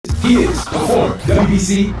He is the former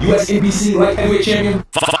WBC, USNBC light heavyweight champion,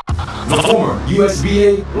 the former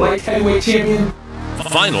USBA light heavyweight champion,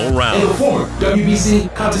 Final round. and the former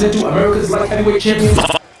WBC Continental America's light heavyweight champion.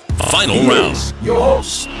 Final He round. is your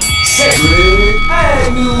host, Cedric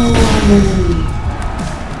Agnew.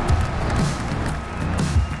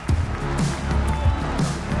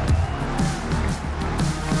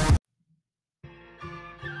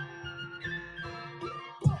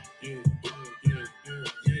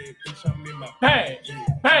 Hey,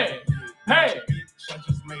 hey, hey. I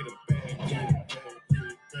just made a bag, yeah,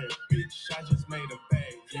 bitch, I just made a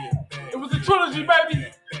bag, yeah, It was a trilogy, baby.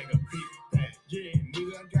 bag of big bag, yeah,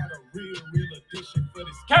 nigga, I got a real addition for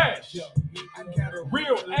this Cash. yeah, I got a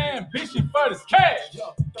Real ambition for this cash. yeah,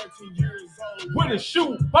 13 years old, With a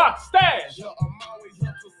shoe box stash. yeah, I'm always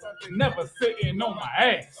up to something, Never sitting on my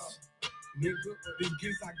ass. nigga, this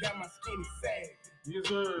gets I got my skinny sag, Yes,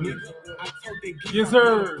 sir. nigga, I told they get Yes, my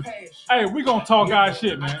sir. real passion. Hey, we gonna talk our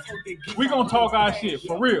shit, I man. told they get We my gonna talk real our shit,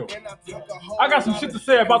 for real. and I took a whole I got some lot shit of to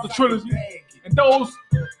say about the shit out trilogy. bag. And those,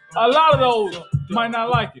 a lot of those might not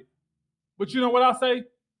like it. But you know what I say?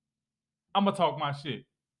 I'm gonna talk my shit.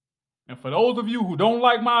 And for those of you who don't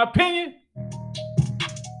like my opinion,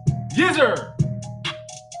 yes, sir.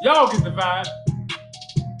 Y'all get the vibe.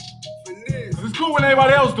 Finesse. 'Cause it's cool when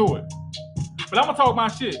everybody else do it. But I'm gonna talk my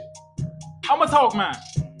shit. I'm gonna talk mine.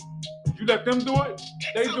 You let them do it,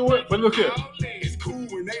 they do it. But look here. It's cool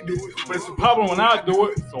when they do it, But it's a problem when I do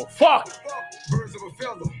it. So fuck it. Birds of a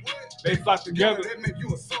feather. They flock together. That make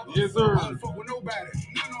you a sucker. Yes, sir. I don't fuck with nobody.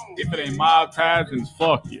 If it ain't mob ties, then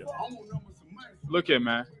fuck you. I want numbers some money. Look here,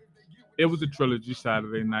 man. It was a trilogy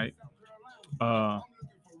Saturday night. A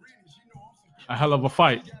hell of a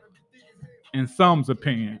fight. In some's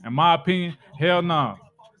opinion. In my opinion, hell no.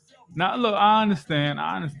 Now look, I understand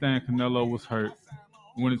Canelo was hurt.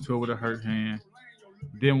 Went into it with a hurt hand.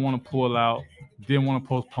 Didn't want to pull out. Didn't want to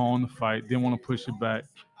postpone the fight. Didn't want to push it back.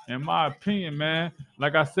 In my opinion, man,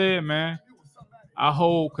 like I said, man, I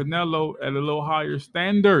hold Canelo at a little higher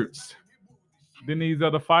standards than these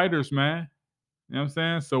other fighters, man. You know what I'm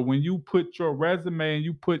saying? So when you put your resume and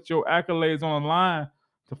you put your accolades on the line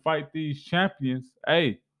to fight these champions,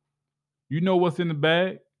 hey, you know what's in the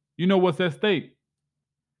bag. You know what's at stake.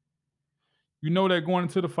 You know that going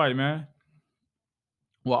into the fight, man.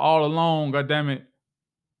 Well, all along, goddammit,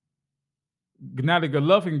 Gennady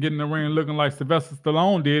Golovkin getting in the ring looking like Sylvester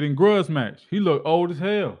Stallone did in Grudge Match. He looked old as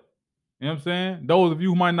hell. You know what I'm saying? Those of you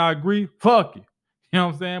who might not agree, fuck you. You know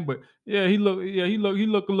what I'm saying? But yeah, he looked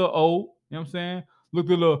a little old. You know what I'm saying? Looked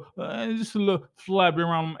a little, just a little flabby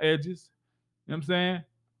around the edges. You know what I'm saying?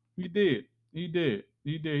 He did.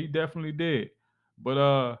 He definitely did.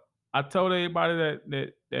 But I told everybody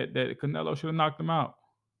that Canelo should have knocked him out.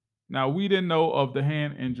 Now we didn't know of the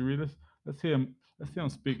hand injury. Let's hear him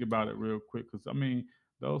speak about it real quick, because I mean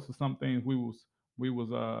those are some things we was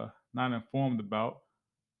not informed about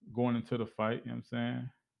going into the fight. You know what I'm saying?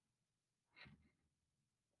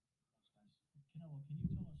 Canelo, can you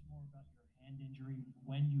tell us more about your hand injury?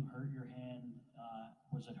 When you hurt your hand,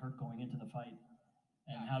 was it hurt going into the fight?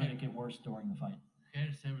 And how did it get worse during the fight?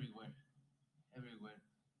 Hurts everywhere.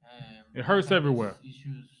 It hurts I had everywhere. these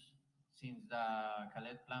issues since the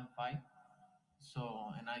Khaled Plan fight.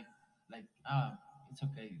 So, and I like, it's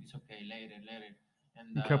okay, later.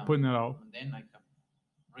 And He kept putting it off. And then I kept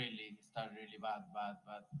started really bad.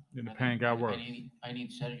 Then the pain got worse. I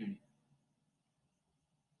need surgery.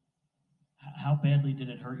 How badly did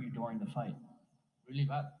it hurt you during the fight? Really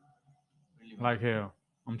bad. Like hell.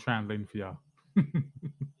 I'm translating for y'all.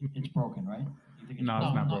 It's broken, right? You think it's No,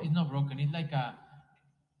 it's not broken. It's not broken. It's like a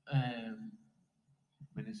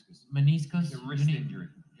Meniscus. meniscus. A wrist injury.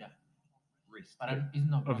 Yeah. Wrist. But it's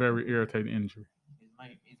not A broken. very irritating injury.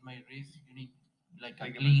 It's my wrist. You need like a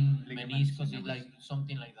Ligament- clean ligament meniscus. in It's the like wrist.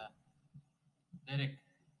 something like that. Derek,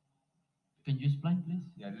 can you explain, please?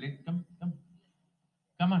 Yeah,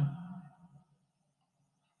 Come on.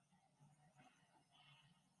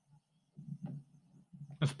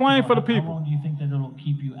 Explain for the How people. long do you think that it'll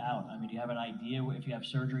keep you out? I mean, do you have an idea if you have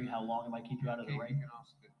surgery, how long it might keep you out of the okay, ring? you can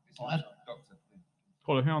ask this Oh, is doctor.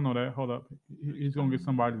 Hold up, he don't know that. Hold up. He's gonna get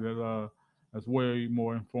somebody that's way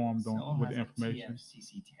more informed Someone with the has a information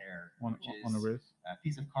TFCC tear, on which the is wrist. a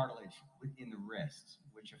piece of cartilage within the wrist,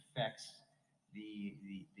 which affects the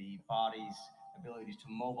body's ability to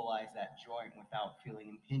mobilize that joint without feeling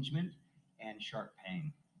impingement and sharp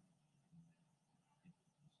pain.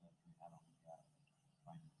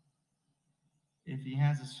 If he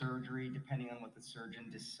has a surgery, depending on what the surgeon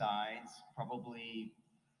decides, probably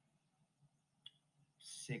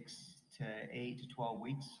 6 to 8 to 12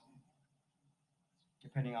 weeks,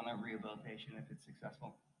 depending on that rehabilitation if it's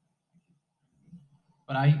successful.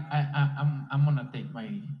 But I'm gonna take my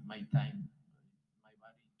time, my body.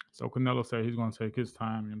 So Canelo said he's gonna take his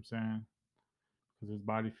time. You know what I'm saying? Because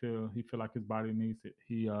he feel like his body needs it.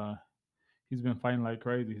 He's been fighting like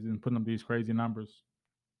crazy. He's been putting up these crazy numbers,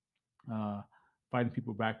 uh, fighting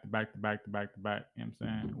people back to back to back to back to back. You know what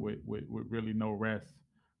I'm saying? With really no rest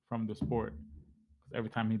from the sport. 'Cause every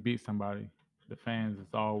time he beats somebody, the fans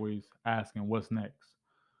is always asking, "What's next?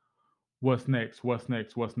 What's next? What's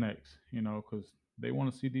next? What's next?" You know, because they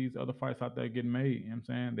want to see these other fights out there getting made. You know what I'm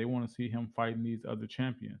saying? They want to see him fighting these other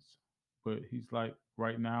champions. But he's like,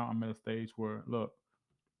 right now, I'm at a stage where, look,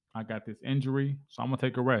 I got this injury, so I'm gonna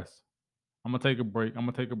take a rest. I'm gonna take a break. I'm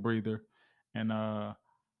gonna take a breather, and I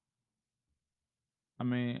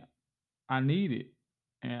mean, I need it,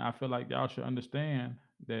 and I feel like y'all should understand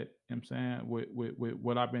that. You know what I'm saying, with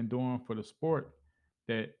what I've been doing for the sport,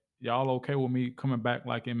 that y'all okay with me coming back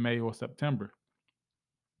like in May or September,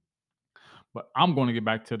 but I'm going to get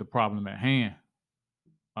back to the problem at hand,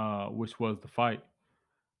 which was the fight.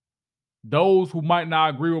 Those who might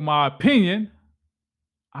not agree with my opinion,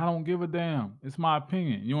 I don't give a damn. It's my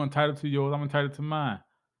opinion. You're entitled to yours. I'm entitled to mine.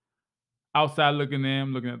 Outside looking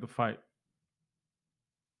in, looking at the fight.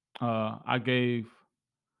 I gave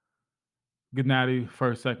Gennady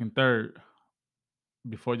first, second, third.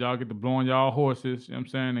 Before y'all get to blowing y'all horses, you know what I'm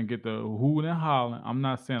saying, and get the hooting and hollering. I'm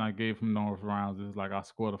not saying I gave him those rounds. It's like I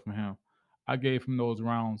scored it from him. I gave him those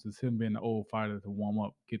rounds as him being the old fighter to warm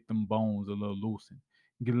up, get them bones a little loosened,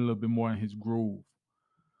 get a little bit more in his groove.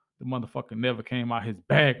 The motherfucker never came out his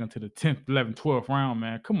bag until the 10th, 11th, 12th round,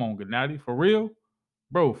 man. Come on, Gennady. For real?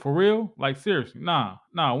 Bro, for real? Like, seriously. Nah,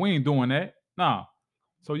 we ain't doing that. Nah.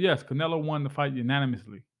 So, yes, Canelo won the fight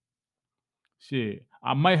unanimously. Shit,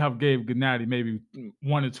 I might have gave Gennady maybe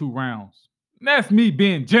 1 or 2 rounds. That's me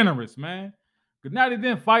being generous, man. Gennady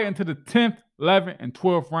didn't fight until the 10th, 11th, and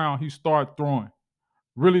 12th round. He started throwing,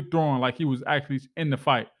 really throwing like he was actually in the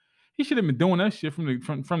fight. He should have been doing that shit from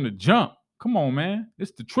the jump. Come on, man.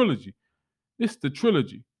 It's the trilogy. It's the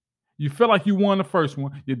trilogy. You feel like you won the first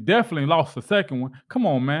one. You definitely lost the second one. Come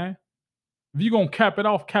on, man. If you're going to cap it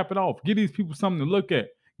off, cap it off. Give these people something to look at.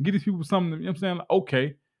 Give these people something, you know what I'm saying? Like,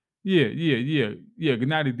 okay. Yeah.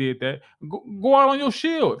 Gennady did that. Go out on your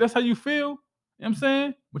shield. That's how you feel. You know what I'm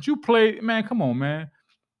saying? But you played, man, come on, man.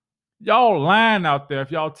 Y'all lying out there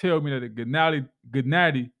if y'all tell me that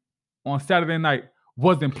Gennady on Saturday night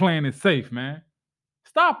wasn't playing it safe, man.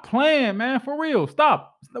 Stop playing, man, for real.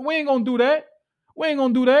 Stop. We ain't gonna do that. We ain't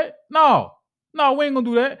gonna do that. No, we ain't gonna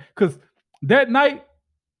do that. Because that night,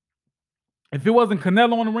 if it wasn't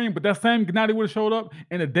Canelo on the ring, but that same Gennady would have showed up,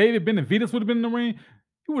 and the David Benavidez would have been in the ring,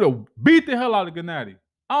 he would have beat the hell out of Gennady.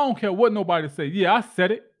 I don't care what nobody say. Yeah, I said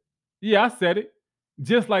it. Yeah, I said it.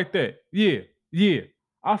 Just like that. Yeah.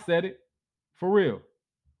 I said it. For real.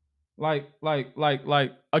 Like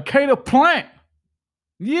a Caleb Plant.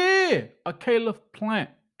 Yeah, a Caleb Plant.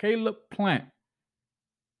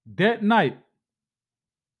 That night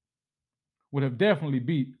would have definitely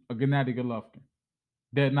beat a Gennady Golovkin.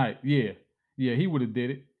 That night, yeah, he would have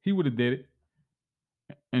did it.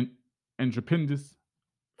 And tremendous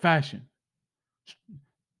fashion.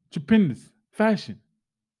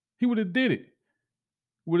 He would have did it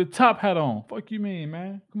with a top hat on. Fuck you mean,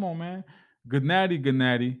 man? Come on, man.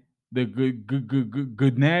 Gennady. The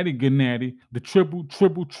Gennady, the triple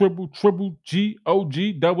G, OG,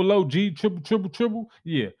 double OG, triple.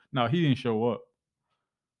 Yeah, no, he didn't show up.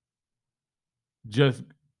 Just,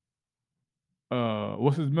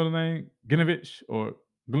 what's his middle name? Ginovich or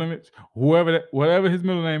Glimmich? Whatever his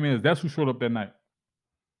middle name is, that's who showed up that night.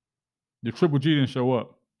 The triple G didn't show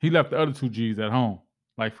up. He left the other 2 G's at home.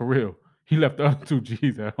 Like, for real. He left the other 2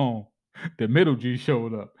 G's at home. The middle G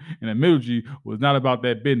showed up. And the middle G was not about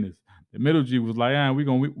that business. The middle G was like, we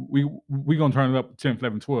gonna turn it up 10th,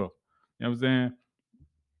 11th, 12th. You know what I'm saying?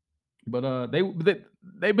 But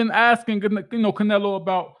they've been asking, Canelo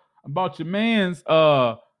about your man's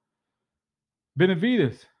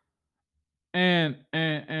Benavidez. And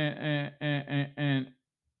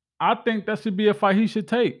I think that should be a fight he should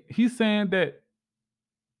take. He's saying that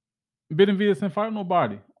Benavidez didn't fight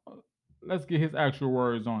nobody. Let's get his actual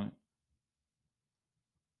words on it.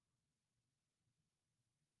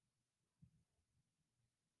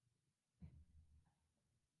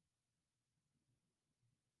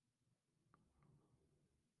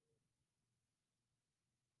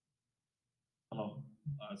 Hello.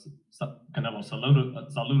 Canelo,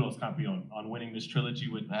 saludos, campeón, on winning this trilogy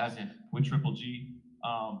with Triple G.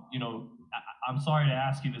 I'm sorry to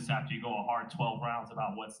ask you this after you go a hard 12 rounds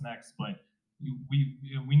about what's next, but we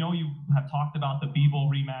know you have talked about the Bivol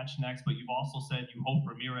rematch next, but you've also said you hope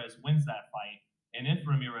Ramirez wins that fight. And if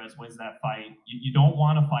Ramirez wins that fight, you don't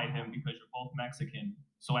want to fight him because you're both Mexican.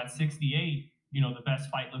 So at 68, the best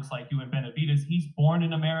fight looks like you and Benavidez. He's born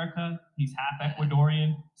in America. He's half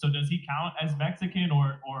Ecuadorian. So does he count as Mexican,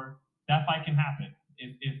 or that fight can happen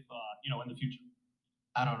if in the future?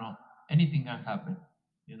 I don't know. Anything can happen,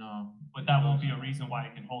 But that won't be a reason why I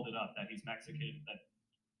can hold it up that he's Mexican.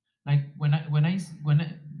 Like when I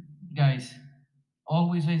guys,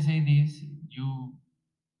 always I say this, you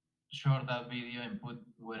share that video and put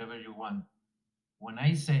whatever you want. When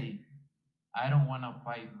I say I don't want to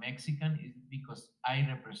fight Mexican, it's because I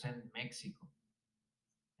represent Mexico,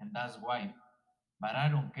 and that's why. But I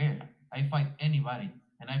don't care. I fight anybody,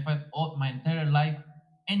 and I fight all my entire life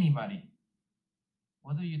anybody.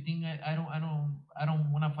 What do you think? I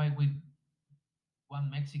don't want to fight with one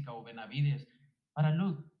Mexico or Benavides. But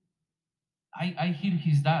look, I hear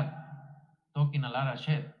his dad talking a lot of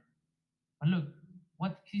shit. But look,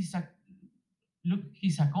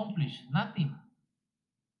 he's accomplished nothing.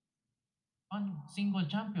 One single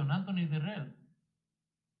champion, Anthony Derrell.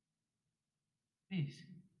 Please,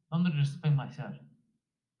 don't disrespect myself.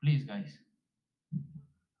 Please, guys.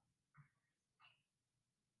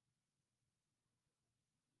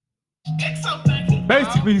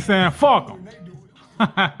 Basically he's saying fuck him.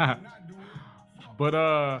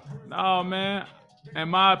 But no, man. In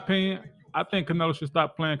my opinion, I think Canelo should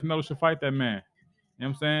stop playing. Canelo should fight that man. You know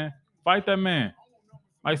what I'm saying? Fight that man.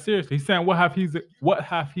 Like seriously, he's saying what have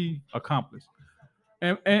he accomplished?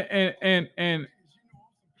 And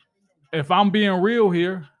if I'm being real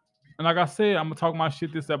here, and like I said, I'm gonna talk my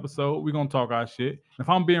shit this episode. We're gonna talk our shit. If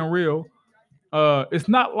I'm being real, it's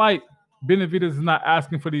not like Benavidez is not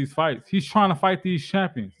asking for these fights. He's trying to fight these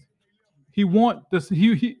champions. He want this.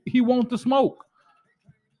 He want the smoke.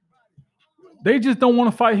 They just don't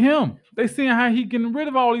want to fight him. They seeing how he getting rid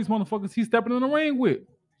of all these motherfuckers he's stepping in the ring with.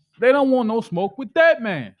 They don't want no smoke with that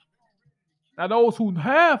man. Now those who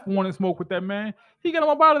have wanted smoke with that man, he got him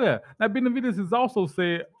up out of there. Now Benavidez has also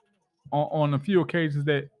said on a few occasions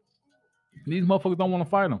that these motherfuckers don't want to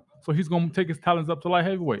fight him. So he's gonna take his talents up to light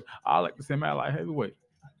heavyweight. I like to send him at light heavyweight.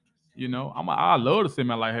 I love to see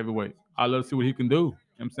him at light heavyweight. I love to see what he can do. You know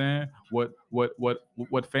what I'm saying?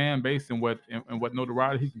 What fan base and what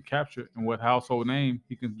notoriety he can capture and what household name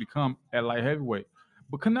he can become at light heavyweight.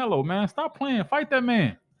 But Canelo, man, stop playing. Fight that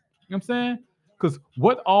man. You know what I'm saying? Because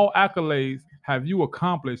what all accolades have you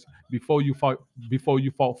accomplished before you fought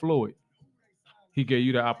Floyd? He gave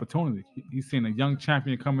you the opportunity. He's seen a young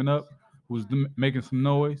champion coming up who's making some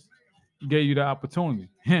noise. He gave you the opportunity.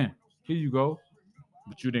 Here you go.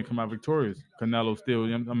 But you didn't come out victorious. Canelo still,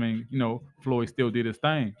 Floyd still did his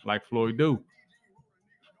thing like Floyd do.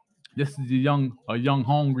 This is a young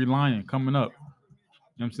hungry lion coming up. You know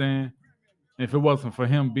what I'm saying? If it wasn't for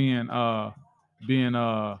him being a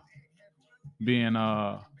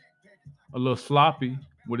little sloppy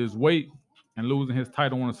with his weight and losing his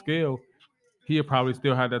title on the scale, he'll probably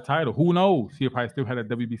still have that title. Who knows? He'll probably still have that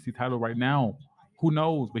WBC title right now. Who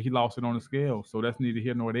knows? But he lost it on the scale, so that's neither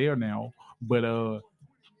here nor there now. But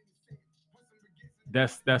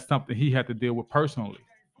that's something he had to deal with personally.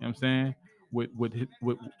 You know what I'm saying? With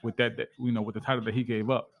that with the title that he gave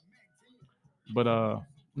up. But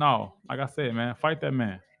no, like I said, man, fight that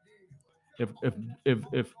man. If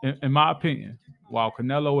in my opinion, while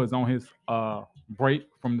Canelo is on his break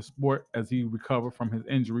from the sport as he recovered from his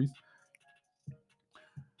injuries,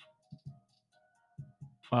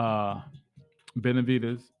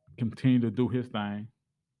 Benavidez continue to do his thing,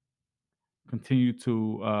 continue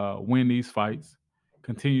to win these fights,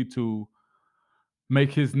 continue to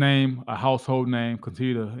make his name a household name,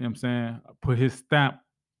 continue to, you know what I'm saying, put his stamp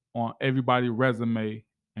on everybody's resume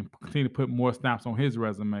and continue to put more stamps on his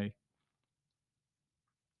resume.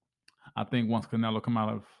 I think once Canelo come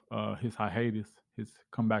out of his hiatus, his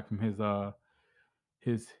come back from his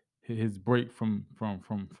break from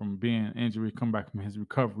being injured, come back from his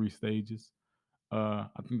recovery stages, I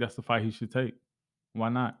think that's the fight he should take. Why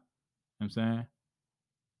not? You know what I'm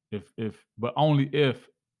saying? But only if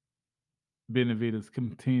Benavidez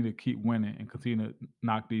continue to keep winning and continue to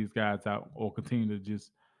knock these guys out or continue to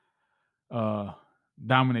just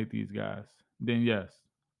dominate these guys, then yes,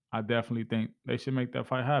 I definitely think they should make that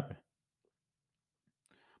fight happen.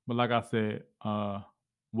 But like I said,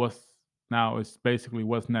 it's basically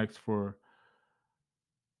what's next for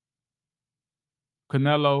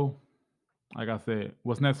Canelo. Like I said,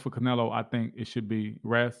 what's next for Canelo, I think it should be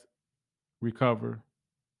rest, recover,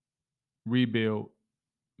 rebuild,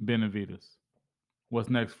 Benavidez. What's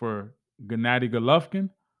next for Gennady Golovkin?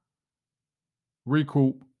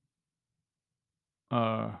 Recoup.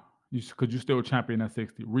 Because you're still a champion at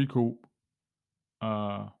 60. Recoup.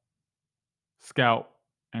 scout,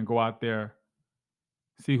 and go out there,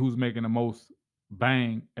 see who's making the most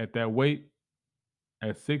bang at that weight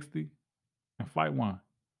at 60, and fight one.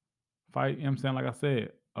 Fight, you know what I'm saying? Like I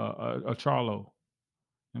said, a Charlo. You know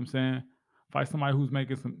what I'm saying? Fight somebody who's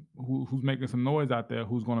making some noise out there,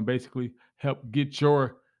 who's gonna basically help get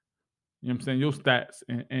your, you know what I'm saying, your stats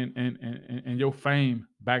and your fame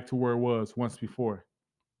back to where it was once before.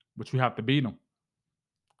 But you have to beat them.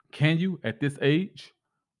 Can you at this age?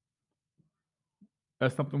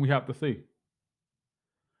 That's something we have to see.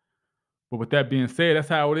 But with that being said, that's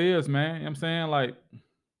how it is, man. You know what I'm saying? Like,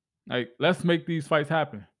 let's make these fights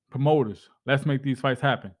happen. Promoters, let's make these fights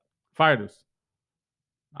happen. Fighters,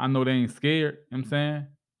 I know they ain't scared. You know what I'm saying?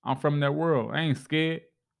 I'm from that world. I ain't scared.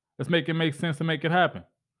 Let's make it make sense and make it happen.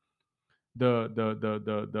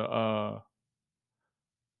 I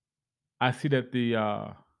see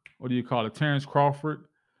that what do you call it? Terrence Crawford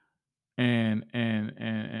and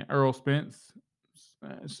Earl Spence.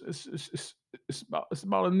 It's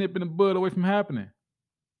about a nip in the bud away from happening.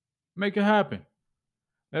 Make it happen.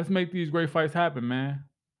 Let's make these great fights happen, man.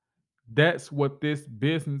 That's what this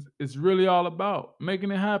business is really all about.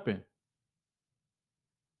 Making it happen.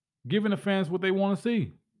 Giving the fans what they want to see.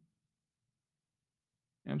 You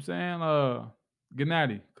know what I'm saying?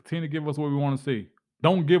 Gennady, continue to give us what we want to see.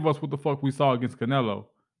 Don't give us what the fuck we saw against Canelo.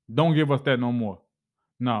 Don't give us that no more.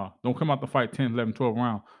 Nah, don't come out to fight 10, 11, 12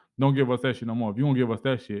 rounds. Don't give us that shit no more. If you won't give us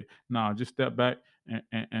that shit, nah, just step back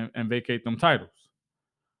and vacate them titles.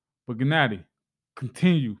 But Gennady,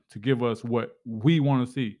 continue to give us what we want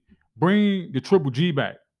to see. Bring the Triple G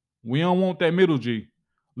back. We don't want that middle G.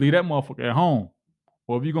 Leave that motherfucker at home.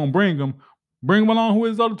 Or if you're going to bring him along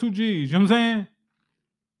with his other two Gs. You know what I'm saying?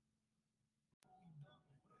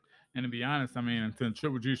 And to be honest, I mean, until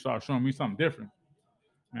Triple G started showing me something different,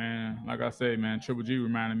 man, like I say, man, Triple G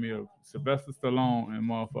reminded me of Sylvester Stallone and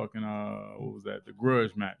motherfucking, what was that? The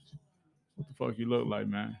Grudge match. What the fuck you look like,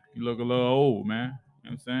 man? You look a little old, man.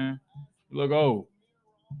 You know what I'm saying? You look old.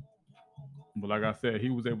 But like I said, he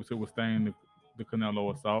was able to withstand the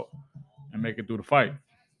Canelo assault and make it through the fight.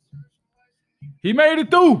 He made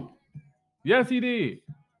it through. Yes, he did.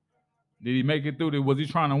 Did he make it through? Was he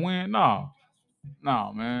trying to win? No.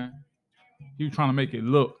 No, man. He was trying to make it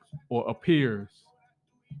look or appears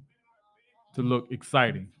to look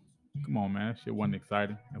exciting. Come on, man. That shit wasn't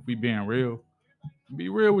exciting. If we being real, be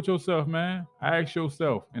real with yourself, man. Ask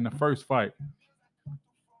yourself in the first fight,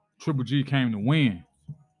 Triple G came to win.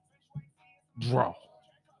 Draw.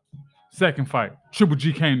 Second fight, Triple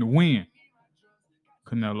G came to win.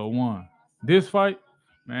 Canelo won. This fight,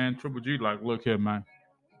 man, Triple G like, look here, man.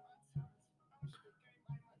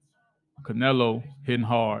 Canelo hitting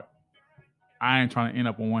hard. I ain't trying to end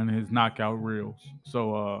up on one of his knockout reels.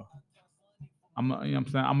 So you know what I'm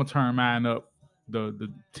saying? I'm gonna turn mine up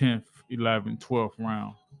the 10th, 11th, 12th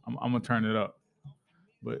round. I'm gonna turn it up.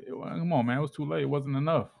 But come on, man, it was too late. It wasn't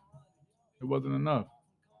enough. It wasn't enough.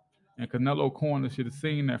 And Canelo Corner should have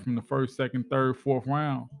seen that from the first, second, third, fourth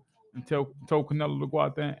round and told Canelo to go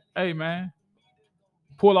out there and, hey, man,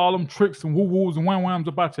 pull all them tricks and woo-woos and wham-whams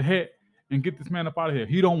about your head and get this man up out of here.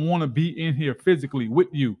 He don't want to be in here physically with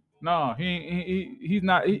you. No, he's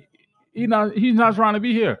not trying to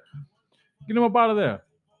be here. Get him up out of there.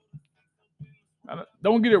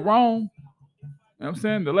 Don't get it wrong. You know what I'm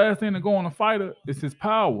saying? The last thing to go on a fighter is his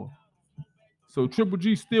power. So Triple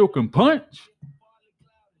G still can punch,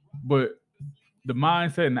 but the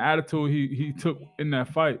mindset and the attitude he took in that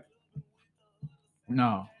fight,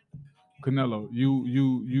 no. Canelo,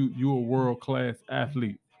 you a world-class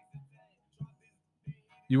athlete.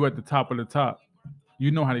 You at the top of the top.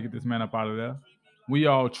 You know how to get this man up out of there. We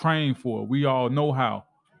all train for it. We all know how.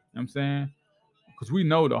 You know what I'm saying? Because we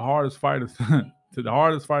know the hardest fighters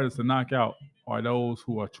to knock out are those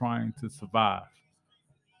who are trying to survive.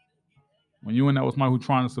 When you and that was somebody who's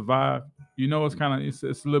trying to survive, you know it's a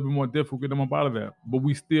little bit more difficult to get them up out of there. But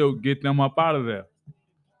we still get them up out of there.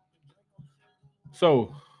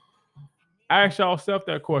 So ask yourself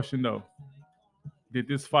that question though. Did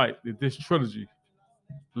this trilogy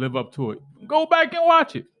live up to it? Go back and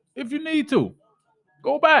watch it if you need to.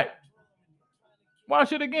 Go back.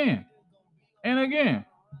 Watch it again. And again.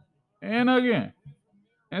 And again.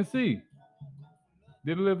 And see.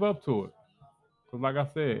 Did it live up to it? Because like I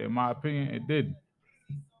said, in my opinion, it didn't.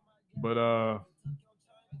 But I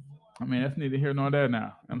mean, that's neither here nor there now. You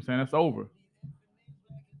know what I'm saying? That's over.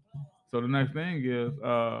 So the next thing is,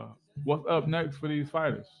 what's up next for these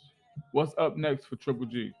fighters? What's up next for Triple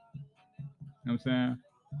G? You know what I'm saying?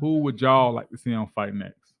 Who would y'all like to see him fight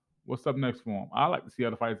next? What's up next for him? I like to see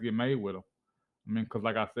other fights get made with him. I mean, because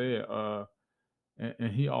like I said,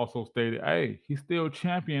 and he also stated, hey, he's still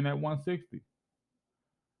champion at 160.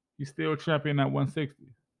 He's still champion at 160.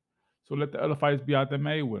 So let the other fights be out there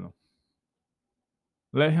made with him.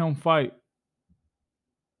 Let him fight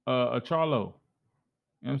a Charlo. You know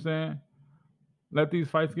what I'm saying? Let these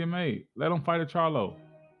fights get made. Let him fight a Charlo.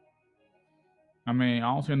 I mean,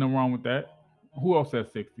 I don't see nothing wrong with that. Who else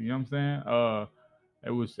at 60? You know what I'm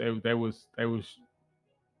saying? They was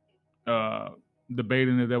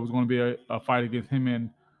debating that there was going to be a fight against him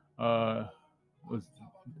and was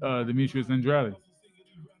Demetrius Andrade.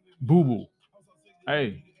 Boo boo.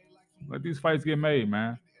 Hey, let these fights get made,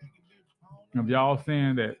 man. If y'all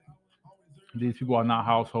saying that these people are not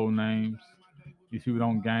household names, these people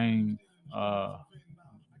don't gang,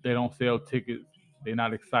 they don't sell tickets, they're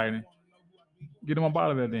not exciting, get them up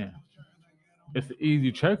out of there then. It's an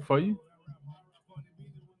easy check for you.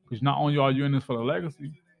 Because not only are you in this for the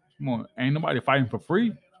legacy, come on, ain't nobody fighting for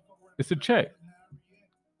free. It's a check.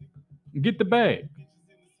 Get the bag.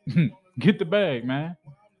 Get the bag, man.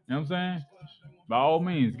 You know what I'm saying? By all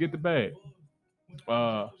means, get the bag.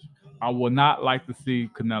 I would not like to see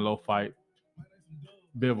Canelo fight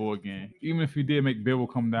Bivol again. Even if he did make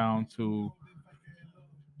Bivol come down to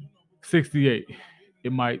 68,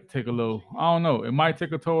 it might take a little, I don't know, it might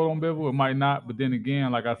take a toll on Bivol, it might not. But then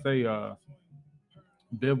again, like I say,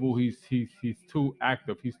 Bivol, he's too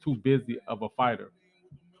active. He's too busy of a fighter.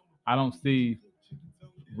 I don't see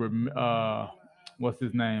what's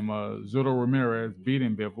his name? Zurdo Ramirez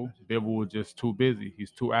beating Bivol. Bivol was just too busy.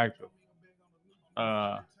 He's too active.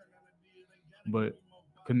 But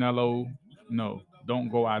Canelo, no, don't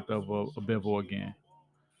go after a Bivol again.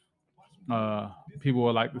 People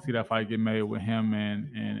would like to see that fight get made with him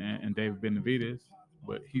and David Benavidez,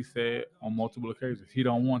 but he said on multiple occasions he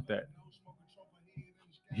don't want that.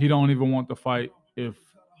 He don't even want the fight if,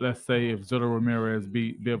 let's say, if Zurdo Ramirez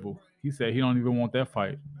beat Bivol. He said he don't even want that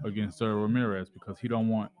fight against Zurdo Ramirez because he don't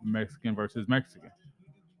want Mexican versus Mexican.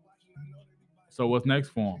 So what's next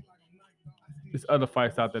for him? There's other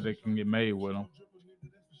fights out there that can get made with him,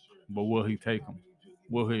 but will he take them?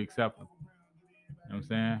 Will he accept them? You know what I'm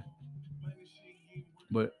saying?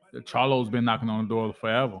 But Charlo's been knocking on the door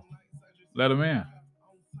forever. Let him in.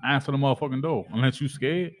 Answer the motherfucking door. Unless you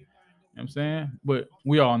scared. You know what I'm saying? But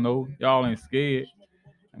we all know y'all ain't scared. You know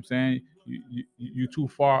what I'm saying? You too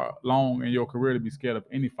far along in your career to be scared of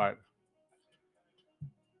any fighter.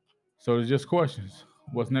 So it's just questions.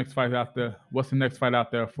 What's next fight out there? What's the next fight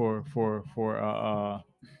out there for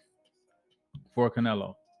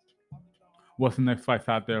Canelo? What's the next fight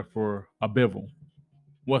out there for a Bivol?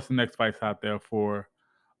 What's the next fight out there for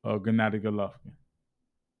Gennady Golovkin?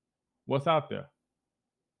 What's out there?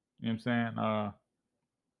 You know what I'm saying?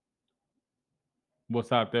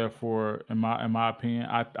 What's out there for, in my opinion,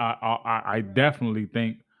 I definitely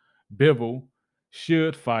think Bivol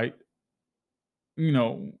should fight. You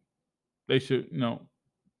know, they should,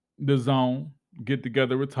 the zone, get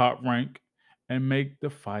together with Top Rank and make the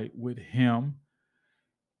fight with him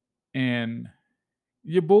and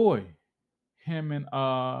your boy. Him and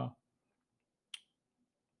I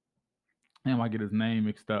get his name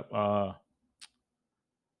mixed up.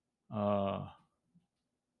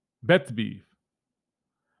 Beterbiev.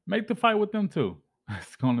 Make the fight with them too.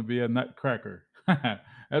 It's gonna be a nutcracker.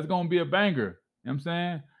 That's gonna be a banger. You know what I'm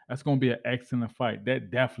saying? That's gonna be an excellent fight.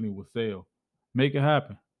 That definitely will sell. Make it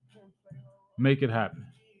happen. Make it happen.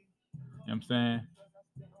 You know what I'm saying?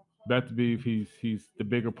 Beterbiev, he's the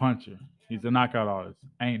bigger puncher. He's a knockout artist.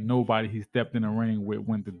 Ain't nobody he stepped in the ring with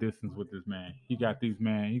went the distance with this man. He got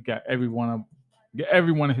every one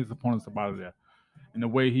of his opponents up out of there. And the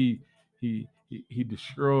way he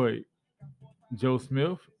destroyed Joe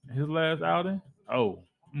Smith his last outing,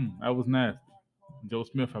 that was nasty. Joe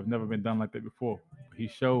Smith have never been done like that before. He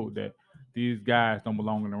showed that these guys don't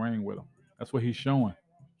belong in the ring with him. That's what he's showing.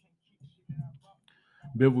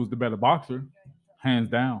 Bivol's the better boxer, hands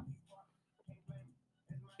down.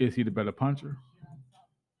 Is he the better puncher?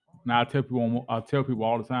 Now I tell people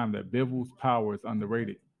all the time that Bivol's power is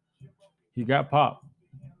underrated. He got pop,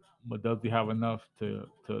 but does he have enough to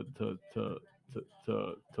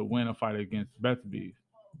win a fight against Beterbiev?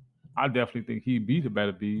 I definitely think he beat the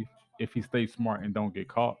Beterbiev if he stays smart and don't get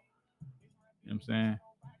caught. You know what I'm saying?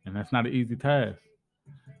 And that's not an easy task.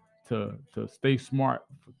 To stay smart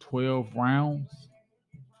for 12 rounds,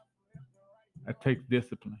 that takes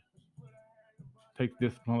discipline. Takes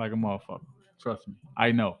discipline like a motherfucker. Trust me.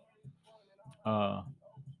 I know. But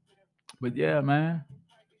yeah, man.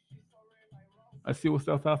 I see what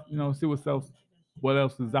else what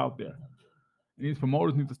else is out there. And these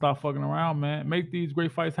promoters need to stop fucking around, man. Make these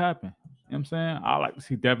great fights happen. You know what I'm saying? I like to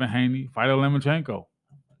see Devin Haney fight Lemachenko. You know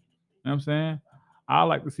what I'm saying? I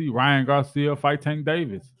like to see Ryan Garcia fight Tank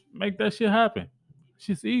Davis. Make that shit happen.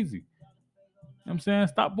 Shit's easy. You know what I'm saying?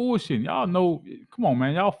 Stop bullshitting. Y'all know, come on,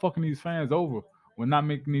 man. Y'all fucking these fans over. We're not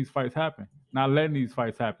making these fights happen. Not letting these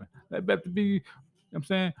fights happen. That better be, you know what I'm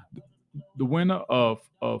saying? The winner of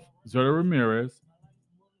Cedric Ramirez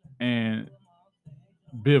and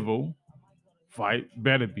Bivol fight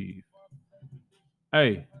better be.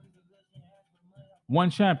 Hey, one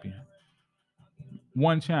champion.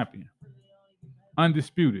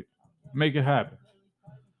 Undisputed. Make it happen.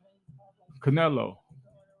 Canelo.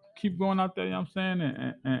 Keep going out there, you know what I'm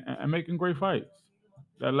saying, and making great fights.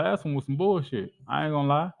 That last one was some bullshit. I ain't gonna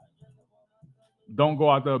lie. Don't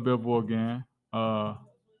go out there Bivol again.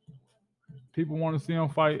 People want to see him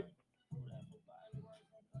fight.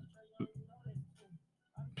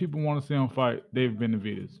 People want to see him fight Dave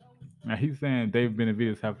Benavidez. Now he's saying Dave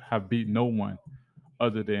Benavidez have beat no one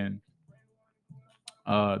other than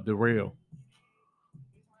the real.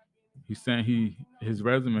 He's saying his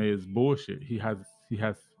resume is bullshit. He has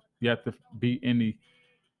to beat any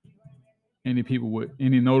people with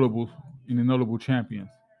any notable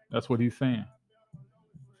champions. That's what he's saying.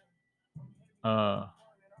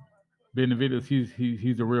 Benavidez,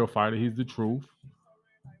 he's a real fighter. He's the truth.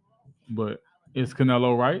 But is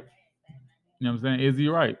Canelo right? You know what I'm saying? Is he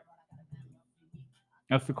right?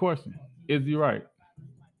 That's the question. Is he right?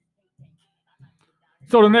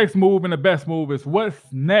 So the next move and the best move is what's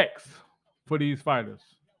next for these fighters?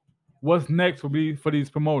 What's next for these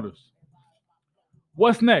promoters?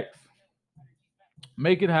 What's next?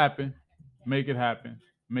 Make it happen. Make it happen.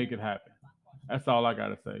 Make it happen. That's all I got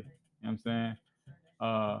to say. You know what I'm saying?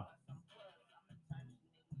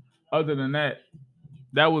 Other than that,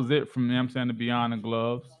 that was it from, you know what I'm saying, the Beyond the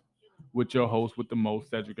Gloves with your host with the most,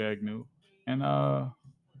 Cedric Agnew. And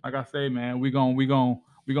like I say, man, we gonna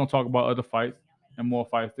talk about other fights and more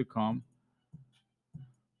fights to come.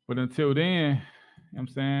 But until then, you know what I'm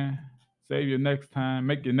saying, save your next time,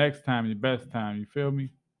 make your next time your best time, you feel me?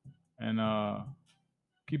 And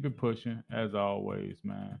keep it pushing as always,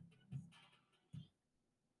 man.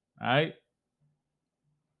 All right?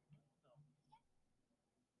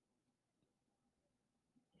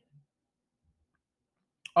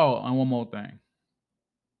 Oh, and one more thing.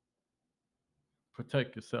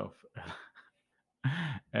 Protect yourself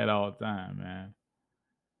at all time, man.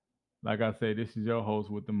 Like I said, this is your host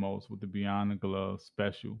with the most, with the Beyond the Gloves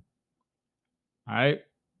special. All right?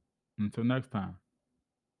 Until next time.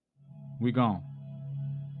 We gone.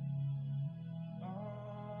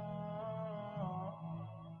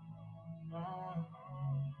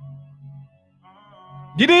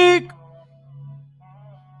 You dig?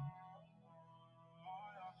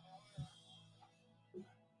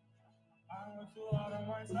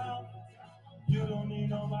 You don't need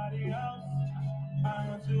nobody else. I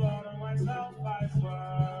want you all to myself, I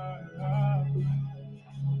swear.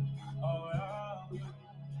 Oh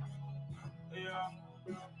yeah.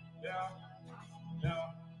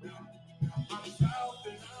 I'm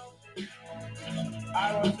selfish. I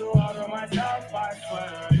want you all to myself, I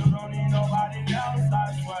swear. You don't need nobody else, I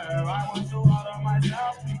swear. I want you all to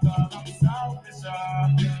myself because I'm selfish.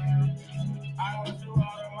 I want you all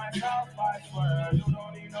to myself, I swear. You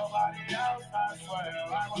don't need nobody else, I swear.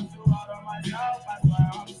 I want you all to myself, I swear.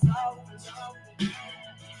 I'm selfish.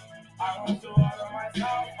 I want you all to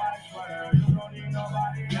myself, I swear. You don't need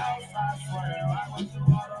nobody else, I swear. I want you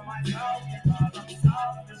all to myself because I'm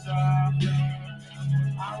selfish.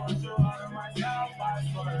 I want you all to myself, I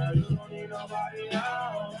swear. You don't need nobody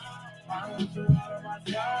else. I want you all to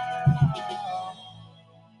myself.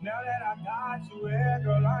 Now that I got you here,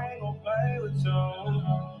 girl, I ain't gon' play with you.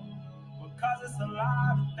 Because it's a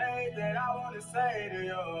lot of things that I wanna say to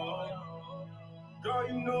you. Girl,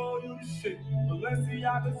 you know you the shit.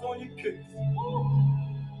 Balenciaga's on your kicks.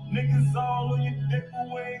 Niggas all on your dick, but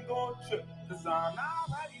we ain't gon' trip. Cause I'm not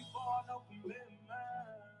ready for no commitment.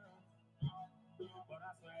 But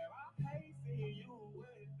I swear I hate seeing you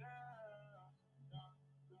with them.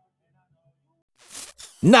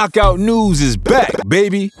 Knockout News is back,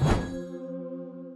 baby.